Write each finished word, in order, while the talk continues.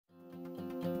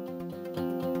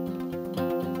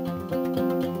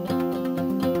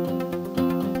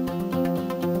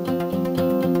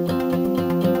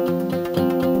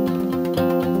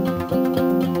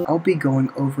be going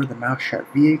over the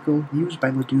Mousetrap vehicle used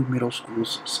by Ladue Middle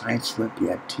School's Science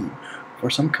Olympiad team. For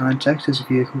some context, this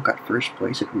vehicle got first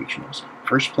place at regionals,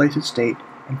 first place at state,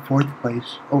 and fourth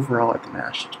place overall at the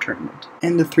Nationals Tournament.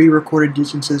 And the three recorded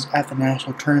distances at the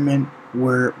National Tournament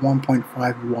were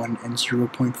 1.51 and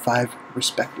 0.5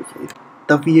 respectively.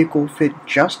 The vehicle fit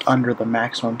just under the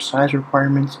maximum size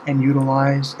requirements and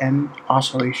utilized an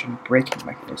oscillation braking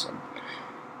mechanism.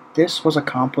 This was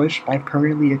accomplished by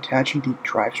permanently attaching the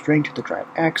drive string to the drive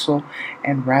axle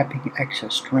and wrapping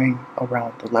excess string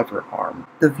around the lever arm.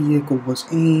 The vehicle was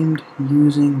aimed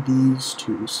using these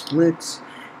two slits,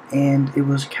 and it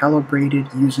was calibrated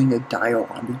using a dial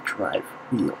on the drive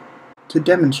wheel. To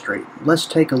demonstrate, let's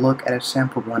take a look at a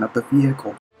sample run of the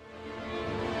vehicle.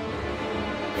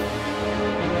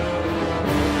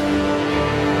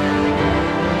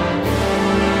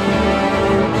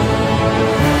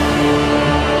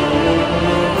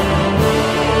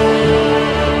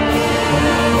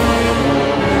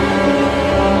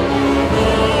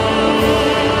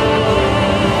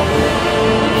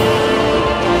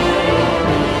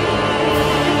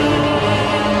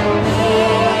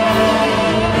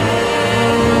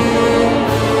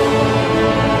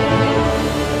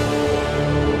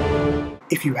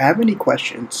 If you have any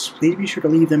questions, please be sure to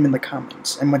leave them in the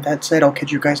comments. And with that said, I'll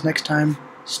catch you guys next time.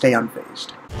 Stay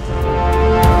unfazed.